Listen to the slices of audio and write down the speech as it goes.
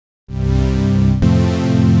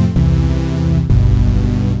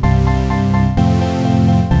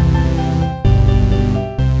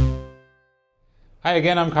Hi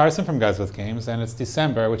again, I'm Carson from Guys with Games, and it's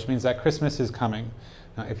December, which means that Christmas is coming.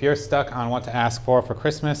 Now, if you're stuck on what to ask for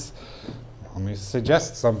Christmas, let me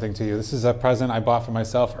suggest something to you. This is a present I bought for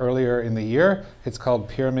myself earlier in the year. It's called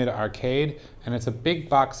Pyramid Arcade, and it's a big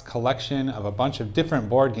box collection of a bunch of different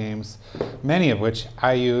board games, many of which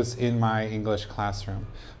I use in my English classroom.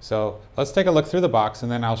 So let's take a look through the box,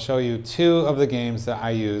 and then I'll show you two of the games that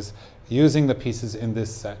I use using the pieces in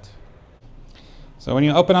this set. So when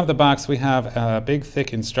you open up the box, we have a big,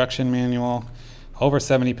 thick instruction manual, over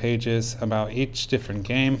 70 pages about each different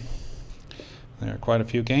game. There are quite a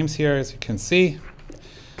few games here, as you can see.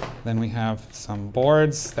 Then we have some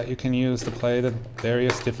boards that you can use to play the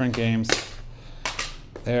various different games.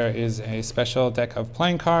 There is a special deck of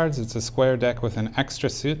playing cards. It's a square deck with an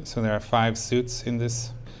extra suit, so there are 5 suits in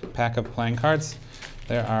this pack of playing cards.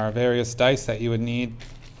 There are various dice that you would need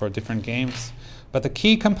for different games. But the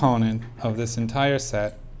key component of this entire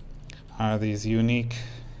set are these unique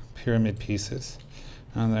pyramid pieces.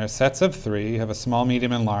 And they're sets of 3. You have a small,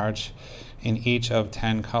 medium, and large in each of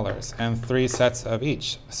 10 colors, and 3 sets of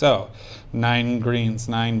each. So 9 greens,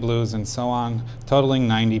 9 blues, and so on, totaling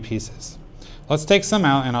 90 pieces. Let's take some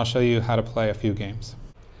out, and I'll show you how to play a few games.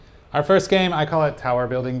 Our first game, I call it tower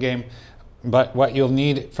building game. But what you'll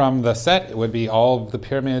need from the set would be all of the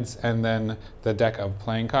pyramids and then the deck of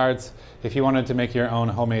playing cards. If you wanted to make your own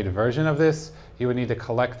homemade version of this, you would need to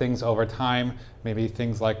collect things over time, maybe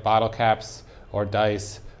things like bottle caps or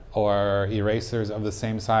dice or erasers of the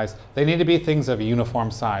same size. They need to be things of uniform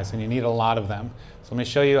size, and you need a lot of them. So let me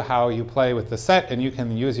show you how you play with the set, and you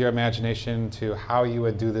can use your imagination to how you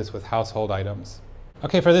would do this with household items.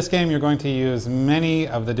 Okay, for this game, you're going to use many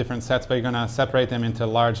of the different sets, but you're going to separate them into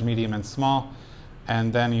large, medium, and small.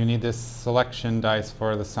 And then you need this selection dice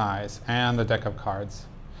for the size and the deck of cards.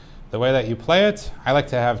 The way that you play it, I like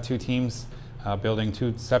to have 2 teams building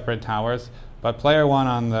 2 separate towers. But player 1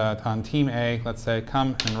 on team A, let's say,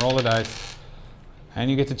 come and roll the dice. And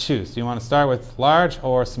you get to choose. Do you want to start with large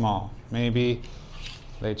or small? Maybe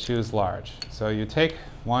they choose large. So you take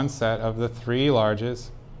one set of the 3 larges.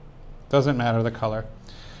 Doesn't matter the color.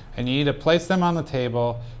 And you need to place them on the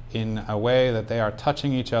table in a way that they are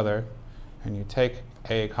touching each other. And you take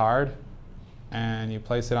a card and you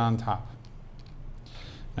place it on top.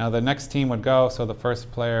 Now the next team would go, so the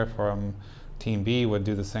first player from team B would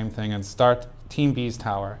do the same thing and start team B's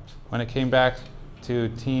tower. When it came back to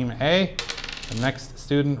team A, the next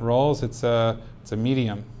student rolls, it's a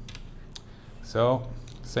medium. So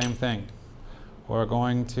same thing. We're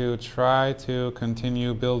going to try to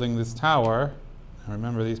continue building this tower.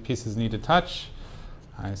 Remember, these pieces need to touch.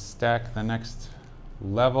 I stack the next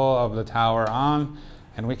level of the tower on,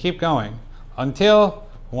 and we keep going until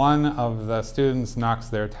one of the students knocks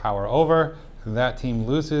their tower over. That team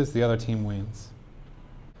loses, the other team wins.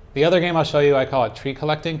 The other game I'll show you, I call it tree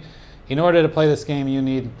collecting. In order to play this game, you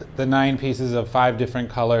need the 9 pieces of 5 different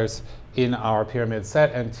colors in our pyramid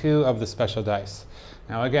set and 2 of the special dice.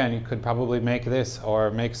 Now again, you could probably make this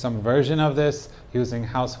or make some version of this using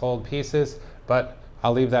household pieces, but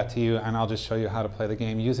I'll leave that to you, and I'll just show you how to play the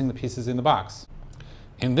game using the pieces in the box.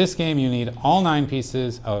 In this game, you need all 9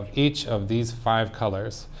 pieces of each of these 5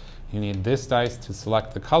 colors. You need this dice to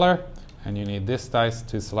select the color, and you need this dice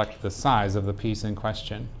to select the size of the piece in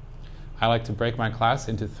question. I like to break my class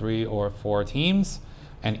into 3 or 4 teams,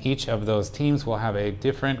 and each of those teams will have a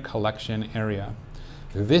different collection area.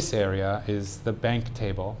 This area is the bank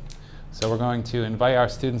table. So we're going to invite our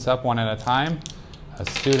students up one at a time. A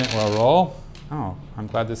student will roll. Oh, I'm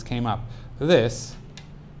glad this came up. This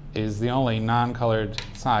is the only non-colored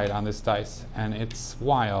side on this dice, and it's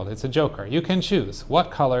wild. It's a joker. You can choose.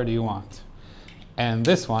 What color do you want? And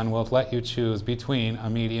this one will let you choose between a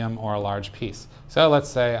medium or a large piece. So let's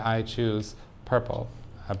say I choose purple,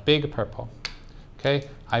 a big purple. Okay,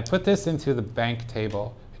 I put this into the bank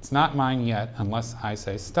table. It's not mine yet unless I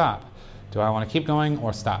say stop. Do I want to keep going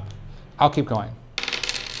or stop? I'll keep going.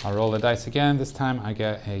 I'll roll the dice again. This time I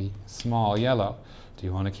get a small yellow. Do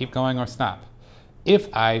you want to keep going or stop? If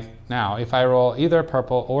I roll either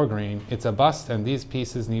purple or green, it's a bust, and these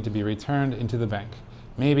pieces need to be returned into the bank.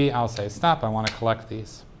 Maybe I'll say stop. I want to collect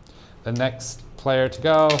these. The next player to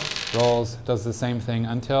go rolls, does the same thing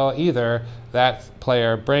until either that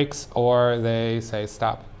player breaks or they say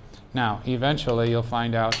stop. Now, eventually you'll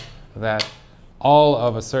find out that all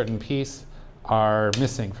of a certain piece are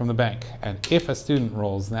missing from the bank. And if a student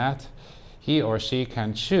rolls that, he or she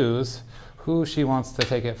can choose who she wants to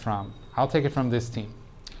take it from. I'll take it from this team.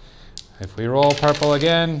 If we roll purple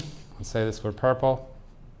again, let's say this were purple,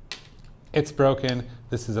 it's broken,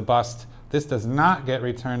 this is a bust. This does not get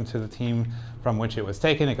returned to the team from which it was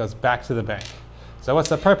taken. It goes back to the bank. So what's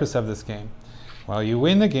the purpose of this game? Well, you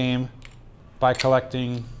win the game by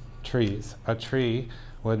collecting trees. A tree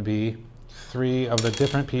would be 3 of the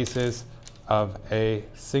different pieces of a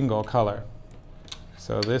single color.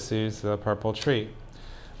 So this is the purple tree.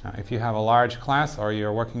 Now, if you have a large class or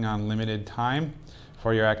you're working on limited time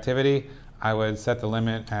for your activity, I would set the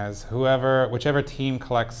limit as whichever team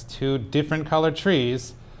collects 2 different colored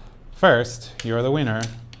trees first, you're the winner.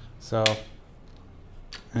 So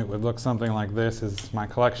it would look something like this is my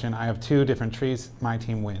collection. I have 2 different trees, my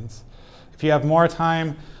team wins. If you have more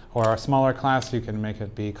time or a smaller class, you can make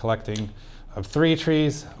it be collecting of 3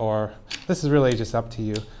 trees, or this is really just up to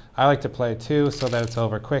you. I like to play 2 so that it's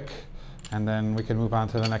over quick, and then we can move on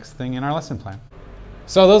to the next thing in our lesson plan.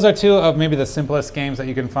 So those are 2 of maybe the simplest games that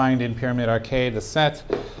you can find in Pyramid Arcade, the set.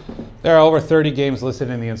 There are over 30 games listed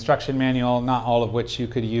in the instruction manual, not all of which you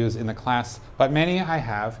could use in the class, but many I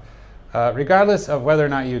have. Regardless of whether or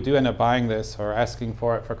not you do end up buying this or asking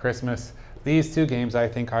for it for Christmas, these 2 games I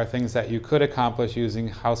think are things that you could accomplish using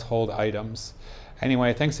household items.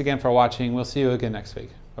 Anyway, thanks again for watching. We'll see you again next week.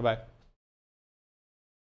 Bye-bye.